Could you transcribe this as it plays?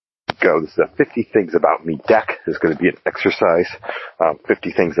go. This is a 50 Things About Me deck. There's going to be an exercise,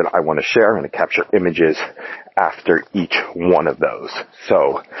 50 things that I want to share. I'm going to capture images after each one of those.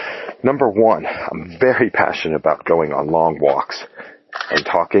 So, number one, I'm very passionate about going on long walks and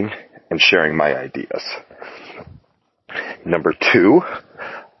talking and sharing my ideas. Number two,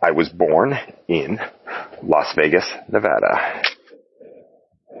 I was born in Las Vegas, Nevada.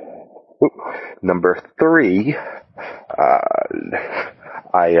 Number three,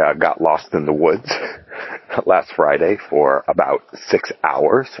 I got lost in the woods last Friday for about 6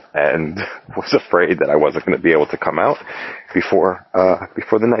 hours and was afraid that I wasn't going to be able to come out before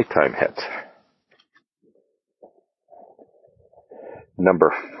the nighttime hit.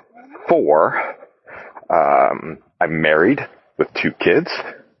 Number four, I'm married with 2 kids.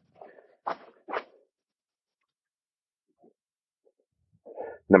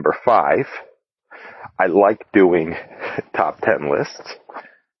 Number 5, I like doing top 10 lists.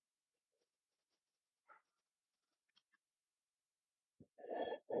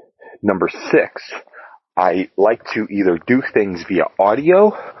 Number 6, I like to either do things via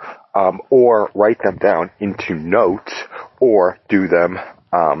audio, or write them down into notes, or do them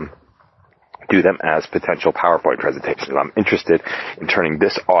as potential PowerPoint presentations. I'm interested in turning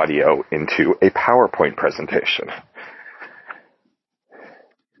this audio into a PowerPoint presentation.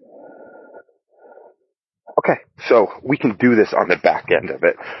 Okay, so we can do this on the back end of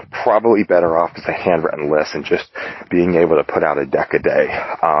it. Probably better off as a handwritten list and just being able to put out a deck a day.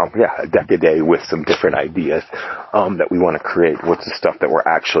 A deck a day with some different ideas that we want to create. What's the stuff that we're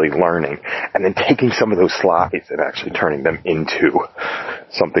actually learning? And then taking some of those slides and actually turning them into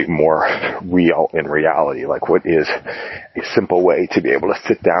something more real in reality. Like, what is a simple way to be able to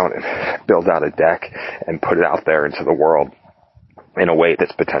sit down and build out a deck and put it out there into the world in a way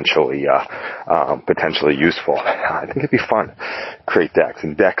that's potentially useful. I think it'd be fun. Create decks.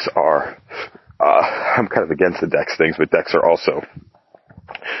 And decks are, I'm kind of against the decks things, but decks are also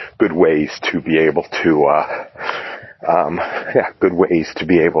good ways to be able to,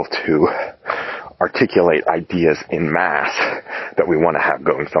 articulate ideas in mass that we want to have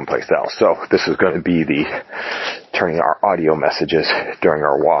going someplace else. So this is going to be the turning our audio messages during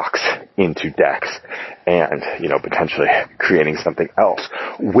our walks into decks and, potentially creating something else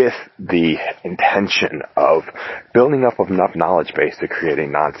with the intention of building up enough knowledge base to create a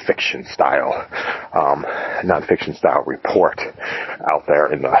nonfiction style report out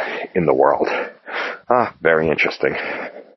there in the world. Very interesting.